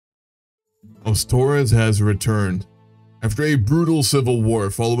House Torres has returned. After a brutal civil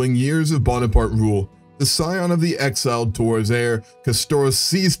war following years of Bonaparte rule, the scion of the exiled Torres heir, Castor,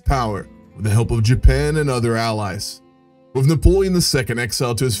 seized power with the help of Japan and other allies. With Napoleon II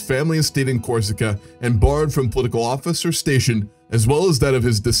exiled to his family estate in Corsica and barred from political office or station, as well as that of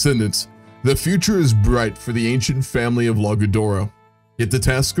his descendants, the future is bright for the ancient family of Lagudoro. Yet the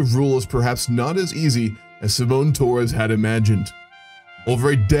task of rule is perhaps not as easy as Simón Torres had imagined. Over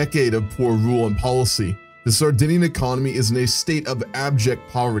a decade of poor rule and policy, the Sardinian economy is in a state of abject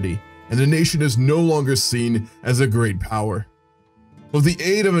poverty, and the nation is no longer seen as a great power. With the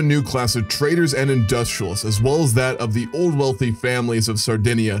aid of a new class of traders and industrialists, as well as that of the old wealthy families of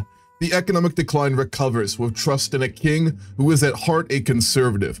Sardinia, the economic decline recovers with trust in a king who is at heart a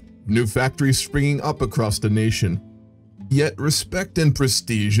conservative, new factories springing up across the nation. Yet respect and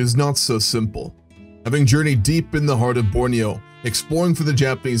prestige is not so simple. Having journeyed deep in the heart of Borneo, exploring for the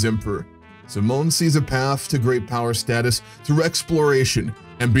Japanese emperor, Simón sees a path to great power status through exploration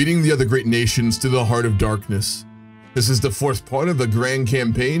and beating the other great nations to the heart of darkness. This is the fourth part of the grand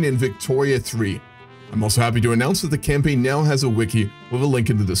campaign in Victoria 3. I'm also happy to announce that the campaign now has a wiki with a link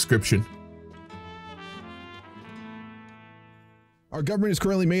in the description. Our government is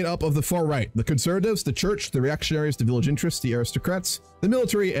currently made up of the far right, the conservatives, the church, the reactionaries, the village interests, the aristocrats, the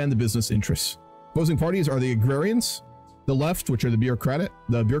military, and the business interests. Opposing parties are the agrarians, the left, which are the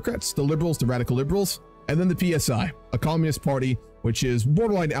bureaucrats, the liberals, the radical liberals, and then the PSI, a communist party, which is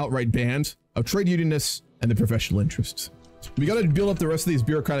borderline outright banned, of trade unionists, and the professional interests. We gotta build up the rest of these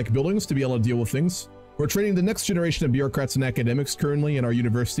bureaucratic buildings to be able to deal with things. We're training the next generation of bureaucrats and academics currently in our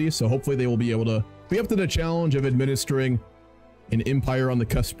university, so hopefully they will be able to be up to the challenge of administering an empire on the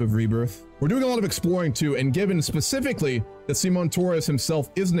cusp of rebirth. We're doing a lot of exploring too, and given specifically that Simón Torres himself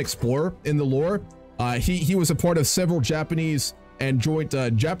is an explorer in the lore, he was a part of several Japanese and joint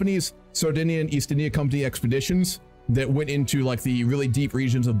Japanese, Sardinian, East India Company expeditions that went into like the really deep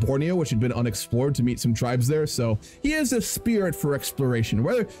regions of Borneo, which had been unexplored, to meet some tribes there. So he has a spirit for exploration.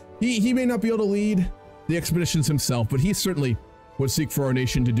 Whether he may not be able to lead the expeditions himself, but he certainly would seek for our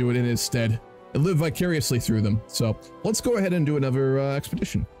nation to do it in his stead and live vicariously through them. So let's go ahead and do another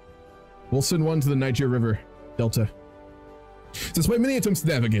expedition. We'll send one to the Niger River Delta. Despite many attempts to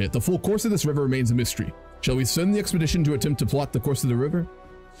navigate it, the full course of this river remains a mystery. Shall we send the expedition to attempt to plot the course of the river?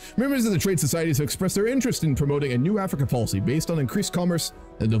 Members of the trade societies have expressed their interest in promoting a new Africa policy based on increased commerce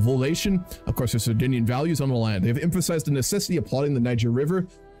and the divulgation, of course, of Sardinian values on the land. They have emphasized the necessity of plotting the Niger River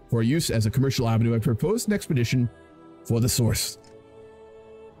for use as a commercial avenue and proposed an expedition for the source.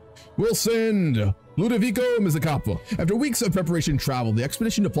 We'll send Ludovico Mezzacapo. After weeks of preparation and travel, the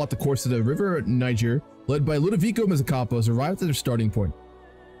expedition to plot the course of the river Niger, led by Ludovico Mezzacapo, has arrived at their starting point.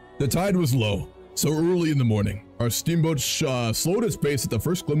 The tide was low, so early in the morning, our steamboat slowed its pace at the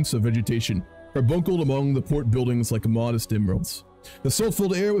first glimpse of vegetation, carbuncled among the port buildings like modest emeralds. The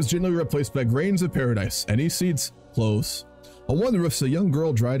salt-filled air was gently replaced by grains of paradise, anise seeds, cloves. On one of the roofs, a young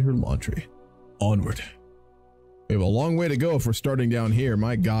girl dried her laundry. Onward. We have a long way to go if we're starting down here,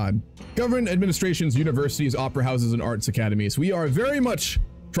 my God. Government, administrations, universities, opera houses, and arts academies. We are very much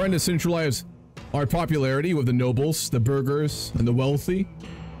trying to centralize our popularity with the nobles, the burghers, and the wealthy,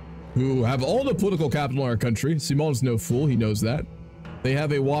 who have all the political capital in our country. Simón's no fool, he knows that. They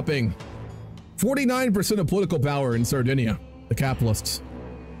have a whopping 49% of political power in Sardinia, the capitalists,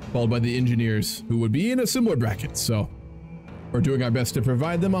 followed by the engineers, who would be in a similar bracket. So we're doing our best to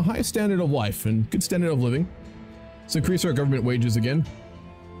provide them a high standard of life and good standard of living. Let's increase our government wages again.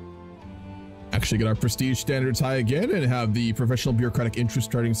 Actually get our prestige standards high again and have the professional bureaucratic interests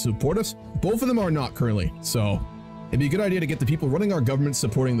starting to support us. Both of them are not currently, so it'd be a good idea to get the people running our government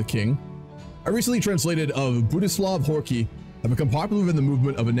supporting the king. I recently translated of Budislav Horky have become popular within the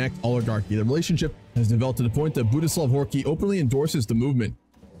movement of enact oligarchy. The relationship has developed to the point that Budislav Horky openly endorses the movement.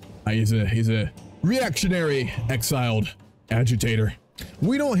 He's a reactionary, exiled agitator.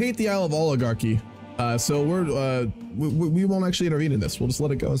 We don't hate the Isle of Oligarchy, so we won't actually intervene in this. We'll just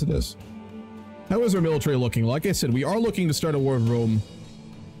let it go as it is. How is our military looking? Like I said, we are looking to start a war of Rome.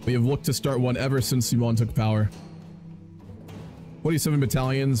 We have looked to start one ever since Simón took power. 27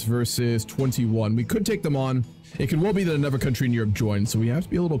 battalions versus 21. We could take them on. It could well be that another country in Europe joins, so we have to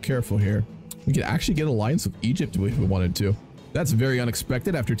be a little careful here. We could actually get an alliance with Egypt if we wanted to. That's very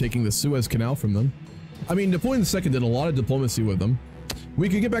unexpected after taking the Suez Canal from them. I mean, Napoleon II did a lot of diplomacy with them. We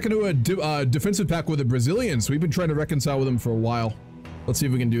could get back into a defensive pact with the Brazilians. We've been trying to reconcile with them for a while. Let's see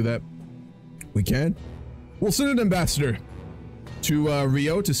if we can do that. We can. We'll send an ambassador to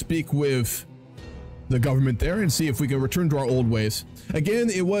Rio to speak with the government there and see if we can return to our old ways. Again,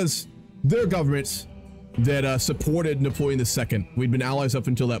 it was their government that supported Napoleon II. We'd been allies up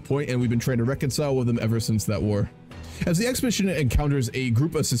until that point, and we've been trying to reconcile with them ever since that war. As the expedition encounters a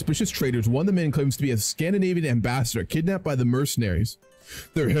group of suspicious traders, one of the men claims to be a Scandinavian ambassador kidnapped by the mercenaries.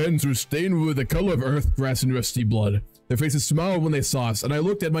 Their hands were stained with the color of earth, grass, and rusty blood. Their faces smiled when they saw us, and I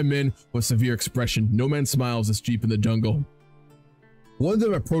looked at my men with severe expression. No man smiles this deep in the jungle. One of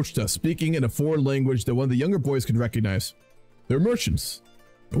them approached us, speaking in a foreign language that one of the younger boys could recognize. They're merchants.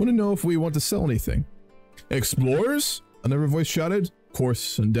 I want to know if we want to sell anything. Explorers? Another voice shouted,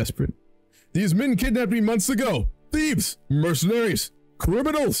 coarse and desperate. These men kidnapped me months ago. Thieves, mercenaries,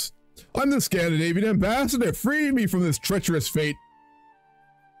 criminals. I'm the Scandinavian ambassador. Free me from this treacherous fate.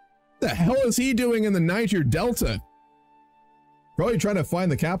 The hell is he doing in the Niger Delta? Probably trying to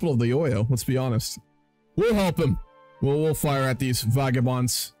find the capital of the Oyo, let's be honest. We'll help him. We'll fire at these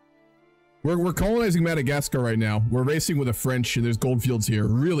vagabonds. We're colonizing Madagascar right now. We're racing with the French, and there's goldfields here.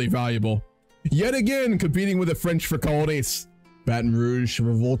 Really valuable. Yet again, competing with the French for colonies. Baton Rouge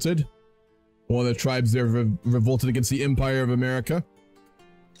revolted. One of the tribes there revolted against the Empire of America.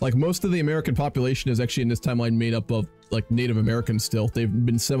 Like, most of the American population is actually in this timeline made up of, like, Native Americans still. They've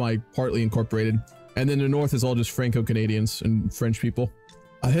been partly incorporated. And then the north is all just Franco-Canadians and French people.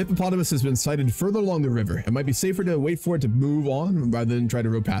 A hippopotamus has been sighted further along the river. It might be safer to wait for it to move on rather than try to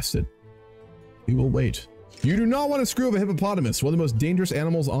row past it. We will wait. You do not want to screw up a hippopotamus, one of the most dangerous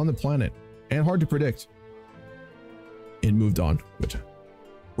animals on the planet, and hard to predict. It moved on. Good.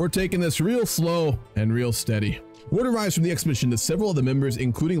 We're taking this real slow and real steady. Word arrives from the expedition that several of the members,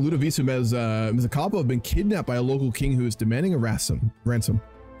 including Ludovico Mezzacapo, have been kidnapped by a local king who is demanding a ransom.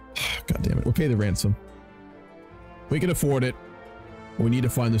 God damn it, we'll pay the ransom. We can afford it. We need to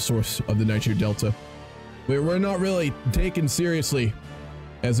find the source of the Niger Delta. We're not really taken seriously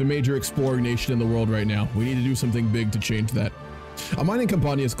as a major exploring nation in the world right now. We need to do something big to change that. A mining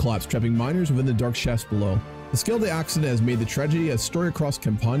company has collapsed, trapping miners within the dark shafts below. The scale of the accident has made the tragedy a story across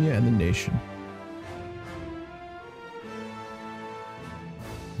Campania and the nation.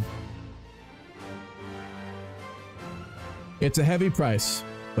 It's a heavy price,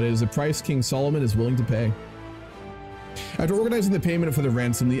 but it is a price King Solomon is willing to pay. After organizing the payment for the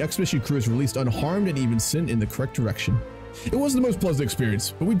ransom, the expedition crew is released unharmed and even sent in the correct direction. It wasn't the most pleasant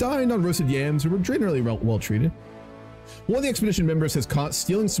experience, but we dined on roasted yams and were generally well treated. One of the expedition members has caught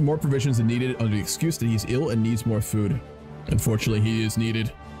stealing some more provisions than needed under the excuse that he's ill and needs more food. Unfortunately, he is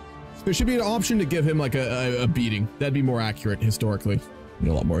needed. There should be an option to give him like a beating. That'd be more accurate historically. Need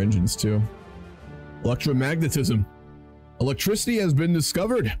a lot more engines too. Electromagnetism. Electricity has been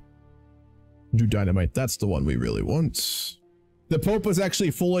discovered. Do dynamite. That's the one we really want. The Pope is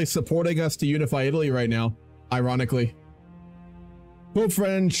actually fully supporting us to unify Italy right now, ironically. Pope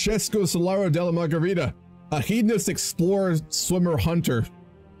Francesco Solaro della Margherita, a hedonist explorer, swimmer, hunter.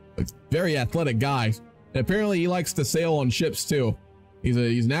 A very athletic guy. And apparently he likes to sail on ships too. He's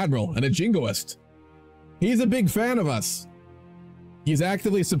an admiral and a jingoist. He's a big fan of us. He's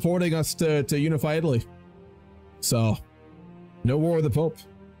actively supporting us to unify Italy. So, no war with the Pope.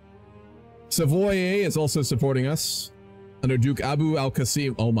 Savoy is also supporting us under Duke Abu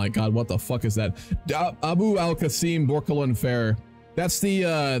al-Qasim. Oh my god, what the fuck is that? Abu al-Qasim Borkelon Ferrer. That's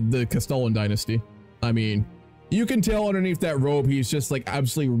the Castellan dynasty. I mean, you can tell underneath that robe he's just like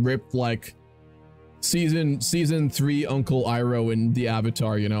absolutely ripped like season 3 Uncle Iroh in the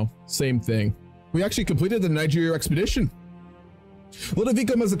Avatar, you know? Same thing. We actually completed the Nigeria expedition.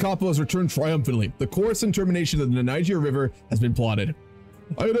 Ludovico Mezzacapo has returned triumphantly. The course and termination of the Niger River has been plotted.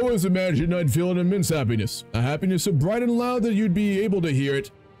 I had always imagined I'd feel an immense happiness. A happiness so bright and loud that you'd be able to hear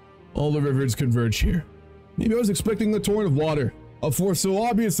it. All the rivers converge here. Maybe I was expecting the torrent of water, a force so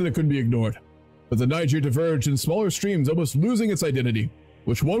obvious that it couldn't be ignored. But the Niger diverged in smaller streams, almost losing its identity.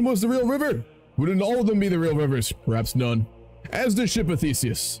 Which one was the real river? Wouldn't all of them be the real rivers? Perhaps none. As the ship of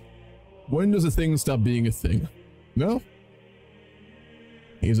Theseus. When does a thing stop being a thing? No?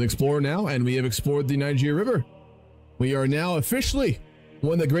 He's an explorer now, and we have explored the Niger River. We are now officially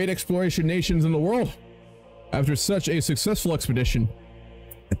one of the great exploration nations in the world. After such a successful expedition,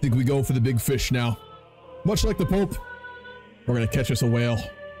 I think we go for the big fish now. Much like the Pope, we're gonna catch us a whale.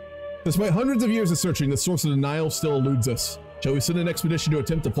 Despite hundreds of years of searching, the source of the Nile still eludes us. Shall we send an expedition to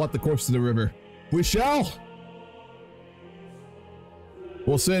attempt to plot the course of the river? We shall!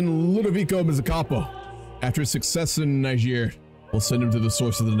 We'll send Ludovico Mezzacapo. After his success in Niger, we'll send him to the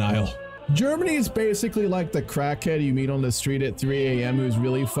source of the Nile. Germany is basically like the crackhead you meet on the street at 3 a.m. who's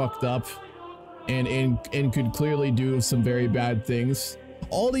really fucked up and could clearly do some very bad things.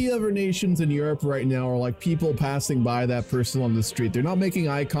 All the other nations in Europe right now are like people passing by that person on the street. They're not making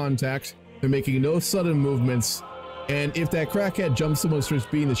eye contact. They're making no sudden movements. And if that crackhead jumps someone starts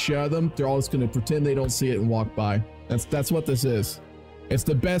being to share them, they're all just going to pretend they don't see it and walk by. That's what this is. It's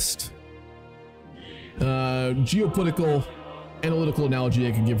the best geopolitical analytical analogy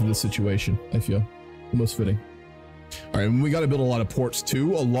I can give for this situation, I feel. The most fitting. All right, and we got to build a lot of ports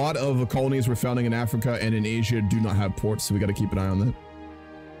too. A lot of colonies we're founding in Africa and in Asia do not have ports, so we got to keep an eye on that.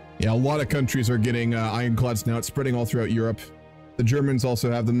 Yeah, a lot of countries are getting ironclads now. It's spreading all throughout Europe. The Germans also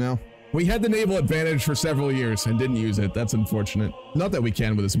have them now. We had the naval advantage for several years and didn't use it. That's unfortunate. Not that we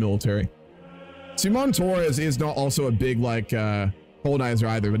can with this military. Simon Torres is not also a big, like, colonizer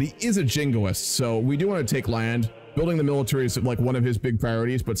either, but he is a jingoist, so we do want to take land. Building the military is, like, one of his big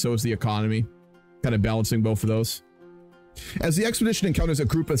priorities, but so is the economy. Kind of balancing both of those. As the expedition encounters a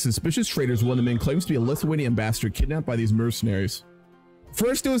group of suspicious traders, one of the men claims to be a Lithuanian ambassador kidnapped by these mercenaries.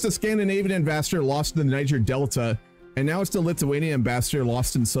 First, it was the Scandinavian ambassador lost in the Niger Delta, and now it's the Lithuanian ambassador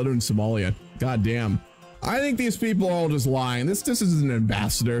lost in southern Somalia. God damn. I think these people are all just lying. This isn't an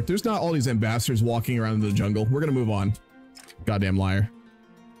ambassador. There's not all these ambassadors walking around in the jungle. We're gonna move on. Goddamn liar.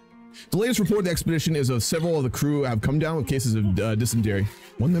 The latest report of the expedition is of several of the crew have come down with cases of dysentery.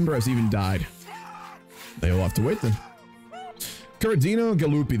 One member has even died. They will have to wait then. Cardino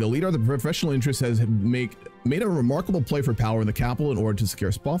Galuppi, the leader of the professional interest, has made a remarkable play for power in the capital in order to secure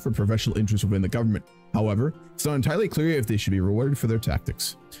a spot for professional interests within the government. However, it's not entirely clear if they should be rewarded for their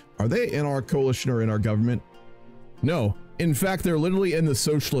tactics. Are they in our coalition or in our government? No. In fact, they're literally in the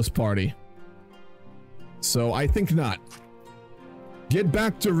Socialist Party. So I think not. Get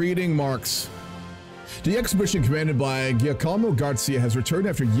back to reading Marx. The expedition commanded by Giacomo Garcia has returned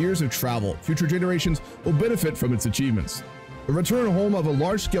after years of travel. Future generations will benefit from its achievements. The return home of a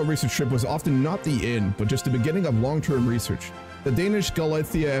large-scale research trip was often not the end, but just the beginning of long-term research. The Danish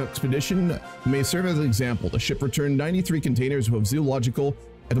Galathea expedition may serve as an example. The ship returned 93 containers with zoological,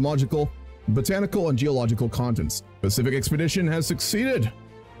 etymological, botanical, and geological contents. Pacific expedition has succeeded.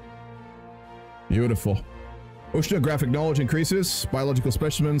 Beautiful. Oceanographic knowledge increases, biological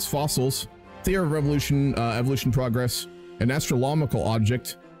specimens, fossils, theory of evolution progress, an astronomical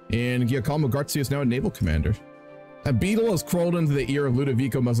object, and Giacomo Garcia is now a naval commander. A beetle has crawled into the ear of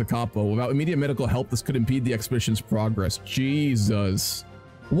Ludovico Mazzacapo. Without immediate medical help, this could impede the expedition's progress. Jesus.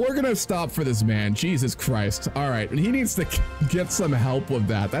 We're gonna stop for this man. Jesus Christ. All right, he needs to get some help with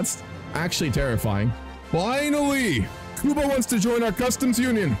that. That's actually terrifying. Finally! Cuba wants to join our customs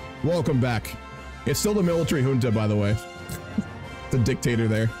union. Welcome back. It's still the military junta, by the way. The dictator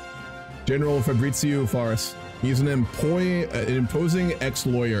there. General Fabrizio Faris. He's an imposing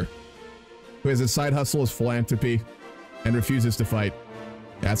ex-lawyer who has a side hustle as philanthropy and refuses to fight.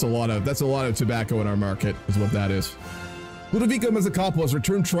 Yeah, that's a lot of tobacco in our market, is what that is. Ludovico Mazzacapo has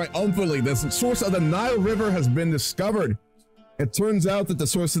returned triumphantly. The source of the Nile River has been discovered. It turns out that the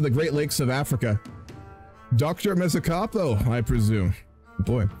source of the Great Lakes of Africa. Dr. Mazzacapo, I presume.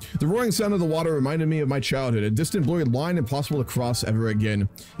 Boy, the roaring sound of the water reminded me of my childhood, a distant blurry line impossible to cross ever again.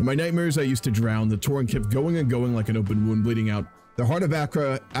 In my nightmares, I used to drown. The torrent kept going and going like an open wound bleeding out. The heart of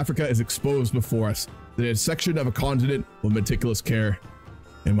Africa is exposed before us, the dissection of a continent with meticulous care.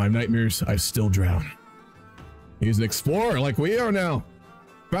 In my nightmares, I still drown. He's an explorer like we are now.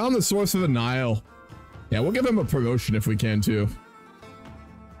 Found the source of the Nile. Yeah, we'll give him a promotion if we can too.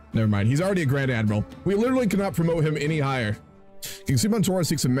 Never mind, he's already a Grand Admiral. We literally cannot promote him any higher. King Simon Torres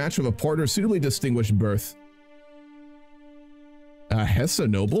seeks a match with a partner suitably distinguished birth. Hesse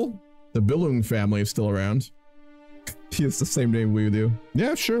Noble? The Billung family is still around. He has the same name we do.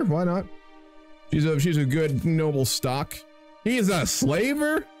 Yeah, sure, why not? She's a good noble stock. He's a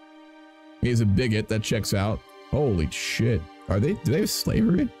slaver? He's a bigot, that checks out. Holy shit. Do they have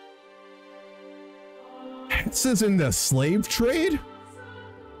slavery? This is in the slave trade?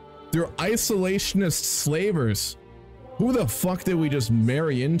 They're isolationist slavers. Who the fuck did we just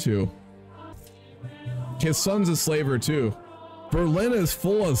marry into? His son's a slaver too. Berlin is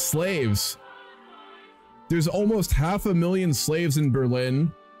full of slaves. There's almost 500,000 slaves in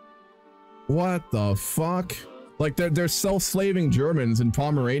Berlin. What the fuck? Like they're self-slaving Germans and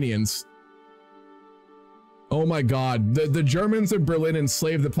Pomeranians. Oh my god, the Germans of Berlin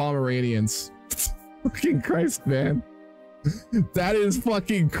enslaved the Pomeranians. Fucking Christ, man. That is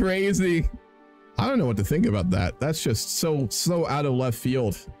fucking crazy. I don't know what to think about that. That's just so out of left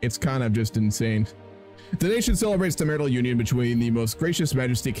field. It's kind of just insane. The nation celebrates the marital union between the most gracious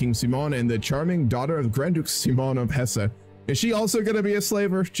Majesty King Simon and the charming daughter of Grand Duke Simon of Hesse. Is she also gonna be a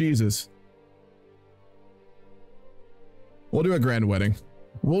slaver? Jesus. We'll do a grand wedding.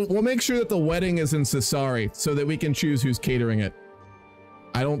 We'll make sure that the wedding is in Sassari so that we can choose who's catering it.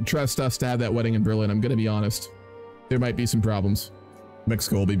 I don't trust us to have that wedding in Berlin, I'm gonna be honest. There might be some problems.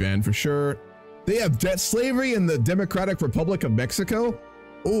 Mexico will be banned for sure. They have debt slavery in the Democratic Republic of Mexico.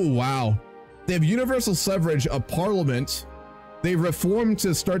 Oh, wow. They have universal suffrage, a parliament. They reformed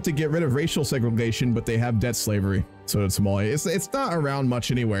to start to get rid of racial segregation, but they have debt slavery. So it's Somalia. It's not around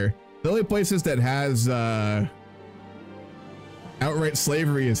much anywhere. The only places that has outright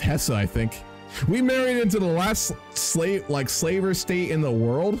slavery is Hesse, I think. We married into the last slaver state in the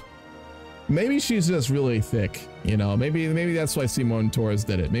world. Maybe she's just really thick, you know. Maybe that's why Simon Torres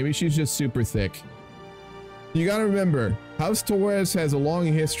did it. Maybe she's just super thick. You gotta remember, House Torres has a long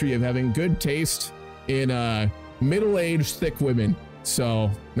history of having good taste in middle-aged thick women. So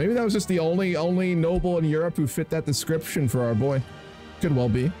maybe that was just the only noble in Europe who fit that description for our boy. Could well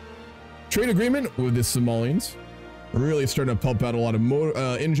be. Trade agreement with the Somalians. We're really starting to pump out a lot of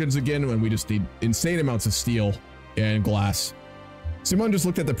engines again when we just need insane amounts of steel and glass. Simon just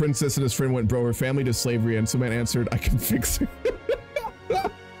looked at the princess and his friend went, bro, her family does slavery, and Simon answered, I can fix it.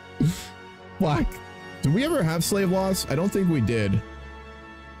 Fuck. Did we ever have slave laws? I don't think we did.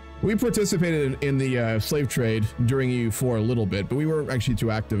 We participated in the slave trade during EU4 a little bit, but we weren't actually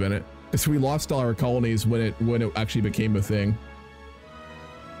too active in it. Because we lost all our colonies when it actually became a thing.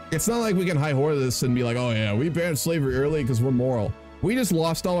 It's not like we can high horse this and be like, oh yeah, we banned slavery early because we're moral. We just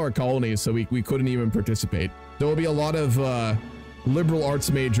lost all our colonies, so we couldn't even participate. There will be a lot of liberal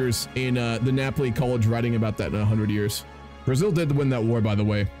arts majors in the Napoli College writing about that in 100 years. Brazil did win that war, by the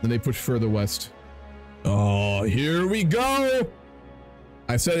way, and they pushed further west. Oh, here we go!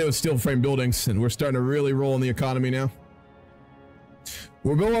 I said it was steel frame buildings, and we're starting to really roll in the economy now.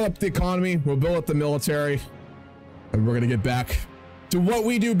 We're building up the economy, we'll build up the military, and we're gonna get back to what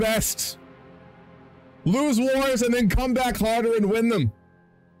we do best. Lose wars and then come back harder and win them.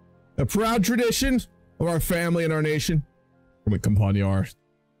 A proud tradition of our family and our nation. We're gonna Campania, our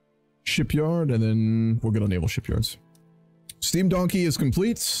shipyard, and then we'll get on naval shipyards. Steam donkey is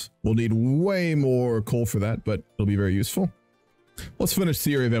complete. We'll need way more coal for that, but it'll be very useful. Let's finish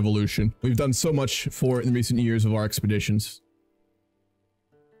theory of evolution. We've done so much for it in recent years of our expeditions.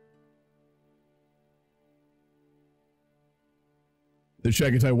 The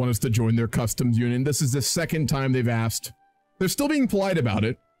Chagatai want us to join their customs union. This is the second time they've asked. They're still being polite about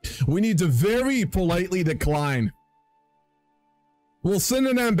it. We need to very politely decline. We'll send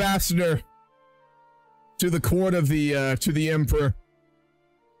an ambassador to the court of to the emperor,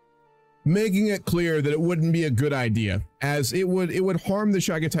 making it clear that it wouldn't be a good idea, as it would harm the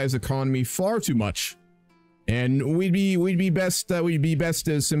Chagatai's economy far too much, and we'd be best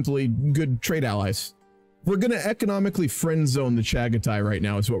as simply good trade allies. We're gonna economically friend zone the Chagatai right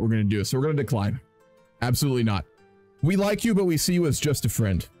now is what we're gonna do. So we're gonna decline. Absolutely not. We like you, but we see you as just a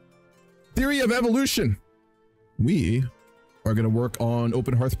friend. Theory of evolution. We are gonna work on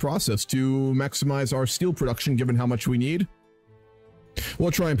open hearth process to maximize our steel production given how much we need. We'll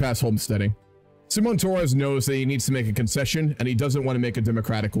try and pass homesteading. Simon Torres knows that he needs to make a concession, and he doesn't want to make a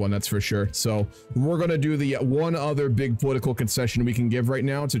democratic one, that's for sure. So we're gonna do the one other big political concession we can give right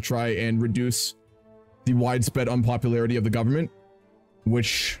now to try and reduce the widespread unpopularity of the government,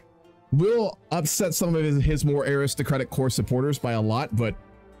 which will upset some of his more aristocratic core supporters by a lot, but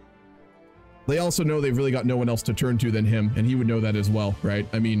they also know they've really got no one else to turn to than him, and he would know that as well, right?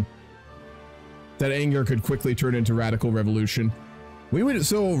 I mean, that anger could quickly turn into radical revolution. So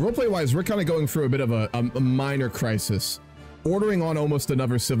roleplay-wise, we're kind of going through a bit of a minor crisis, bordering on almost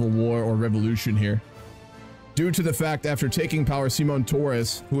another civil war or revolution here. Due to the fact after taking power, Simon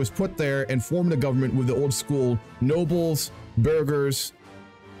Torres, who was put there and formed a government with the old school nobles, burghers,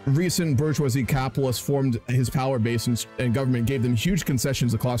 recent bourgeoisie capitalists, formed his power base and government gave them huge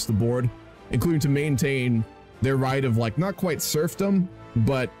concessions across the board, including to maintain their right of like not quite serfdom,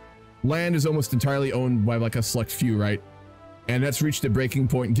 but land is almost entirely owned by like a select few, right? And that's reached a breaking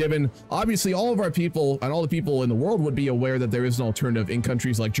point given obviously all of our people and all the people in the world would be aware that there is an alternative in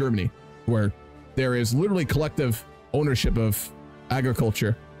countries like Germany, where there is literally collective ownership of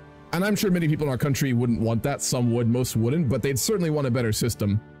agriculture. And I'm sure many people in our country wouldn't want that. Some would, most wouldn't, but they'd certainly want a better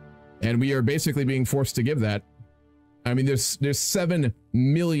system. And we are basically being forced to give that. I mean, there's 7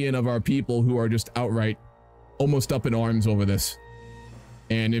 million of our people who are just outright almost up in arms over this.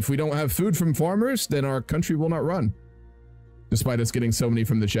 And if we don't have food from farmers, then our country will not run, despite us getting so many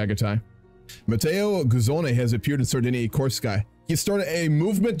from the Chagatai. Matteo Guzzone has appeared in Sardinia, Corsica. He started a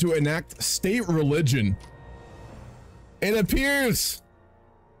movement to enact state religion. It appears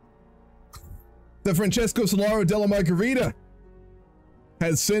that Francesco Solaro della Margherita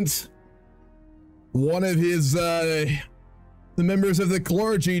has sent one of his the members of the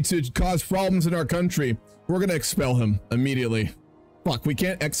clergy to cause problems in our country. We're gonna expel him immediately. Fuck, we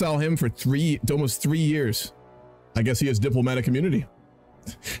can't exile him for almost 3 years. I guess he has diplomatic immunity.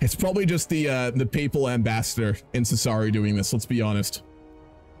 It's probably just the papal ambassador in Sassari doing this, let's be honest.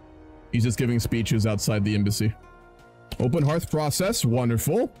 He's just giving speeches outside the embassy. Open hearth process,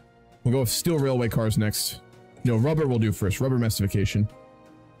 wonderful. We'll go with steel railway cars next. No, rubber we'll do first, rubber massification.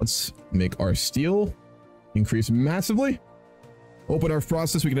 Let's make our steel increase massively. Open hearth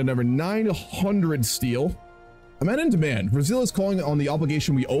process, we get another 900 steel. A man in demand. Brazil is calling on the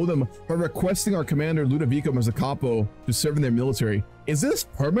obligation we owe them by requesting our commander Ludovico Mazzacapo to serve in their military. Is this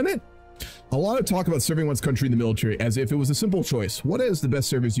permanent? A lot of talk about serving one's country in the military as if it was a simple choice. What is the best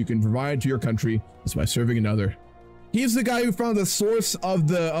service you can provide to your country is by serving another. He's the guy who found the source of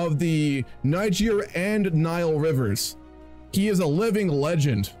the Niger and Nile rivers. He is a living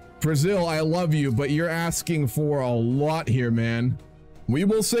legend. Brazil, I love you, but you're asking for a lot here, man. We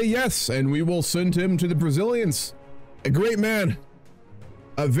will say yes, and we will send him to the Brazilians. A great man.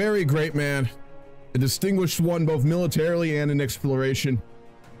 A very great man. A distinguished one both militarily and in exploration.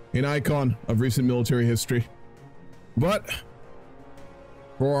 An icon of recent military history. But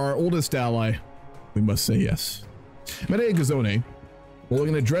for our oldest ally, we must say yes. Medea Gazzone, holding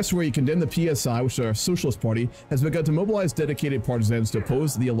an address where he condemned the PSI, which is our Socialist Party, has begun to mobilize dedicated partisans to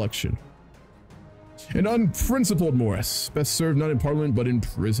oppose the election. An unprincipled Morris, best served not in parliament but in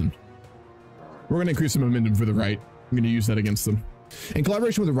prison. We're going to increase the momentum for the right. I'm going to use that against them. In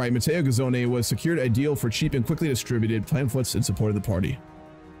collaboration with the right, Matteo Gazzone was secured a deal for cheap and quickly distributed pamphlets in support of the party.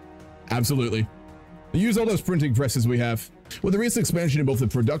 Absolutely. Use all those printing presses we have. With the recent expansion in both the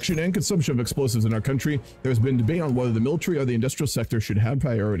production and consumption of explosives in our country, there has been debate on whether the military or the industrial sector should have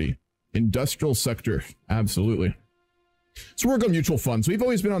priority. Industrial sector, absolutely. So work on mutual funds. We've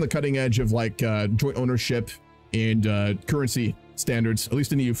always been on the cutting edge of like joint ownership and currency standards, at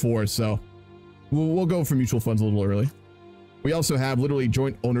least in EU4, so we'll go for mutual funds a little early. We also have literally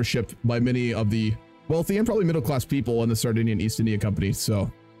joint ownership by many of the wealthy and probably middle-class people in the Sardinia and East India Company,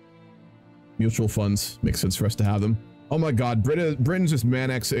 so mutual funds makes sense for us to have them. Oh my god, Britain's just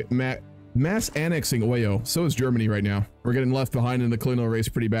mass annexing Oyo. So is Germany right now. We're getting left behind in the colonial race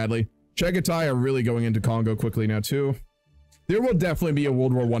pretty badly. Chagatai are really going into Congo quickly now too. There will definitely be a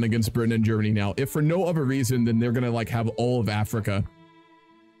World War I against Britain and Germany now. If for no other reason, then they're gonna like have all of Africa,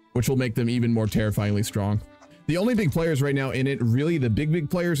 which will make them even more terrifyingly strong. The only big players right now in it, really the big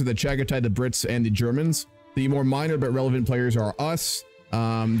players are the Chagatai, the Brits, and the Germans. The more minor but relevant players are us,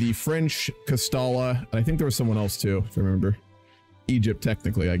 the French, Castalla, and I think there was someone else too, if I remember. Egypt,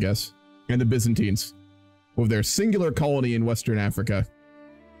 technically, I guess. And the Byzantines, with their singular colony in Western Africa,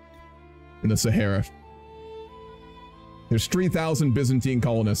 in the Sahara. There's 3,000 Byzantine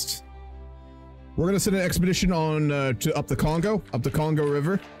colonists. We're gonna send an expedition on up the Congo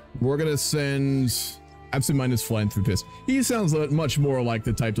River. We're gonna send absent-minded philanthropist. He sounds much more like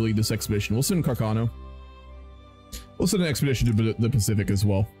the type to lead this expedition. We'll send Carcano. We'll send an expedition to the Pacific as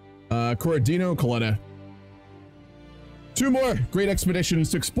well. Corradino, Coletta. 2 more great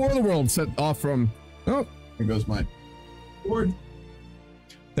expeditions to explore the world set off from... Oh, here goes my board.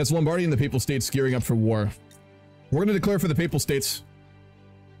 That's Lombardy and the Papal States gearing up for war. We're going to declare for the Papal States.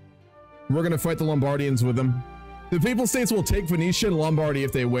 We're going to fight the Lombardians with them. The Papal States will take Venetia and Lombardy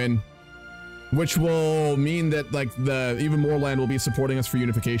if they win, which will mean that like even more land will be supporting us for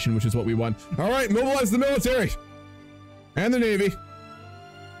unification, which is what we want. All right, mobilize the military and the Navy.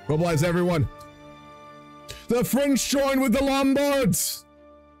 Mobilize everyone. The French join with the Lombards.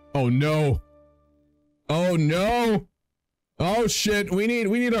 Oh no. Oh no. Oh shit. We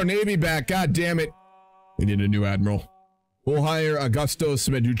need our Navy back. God damn it. We need a new admiral. We'll hire Augusto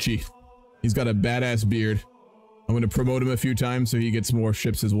Smeducci. He's got a badass beard. I'm gonna promote him a few times so he gets more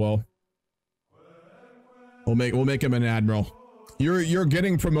ships as well. We'll make him an admiral. You're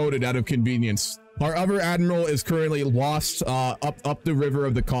getting promoted out of convenience. Our other admiral is currently lost up the river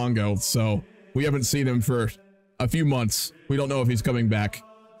of the Congo, so we haven't seen him for a few months. We don't know if he's coming back.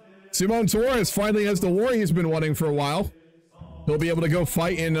 Simon Torres finally has the war he's been wanting for a while. He'll be able to go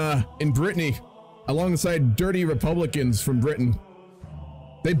fight in Brittany alongside dirty Republicans from Britain.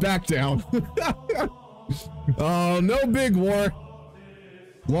 They back down. Oh, no big war.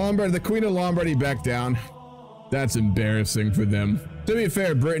 Lombard, the Queen of Lombardy backed down. That's embarrassing for them. To be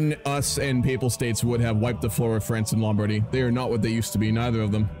fair, Britain, us, and Papal States would have wiped the floor of France and Lombardy. They are not what they used to be, neither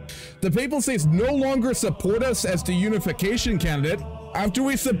of them. The Papal States no longer support us as the unification candidate after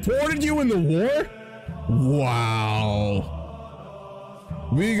we supported you in the war? Wow.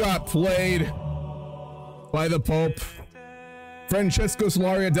 We got played by the Pope. Francesco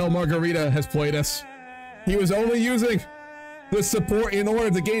Solaria del Margarita has played us. He was only using the support in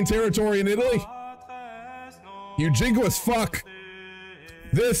order to gain territory in Italy. You jingoist fuck.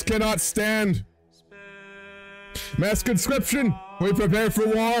 This cannot stand. Mass conscription! We prepare for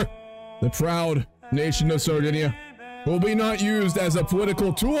war! The proud nation of Sardinia will be not used as a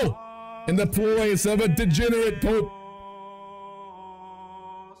political tool in the ploys of a degenerate pope.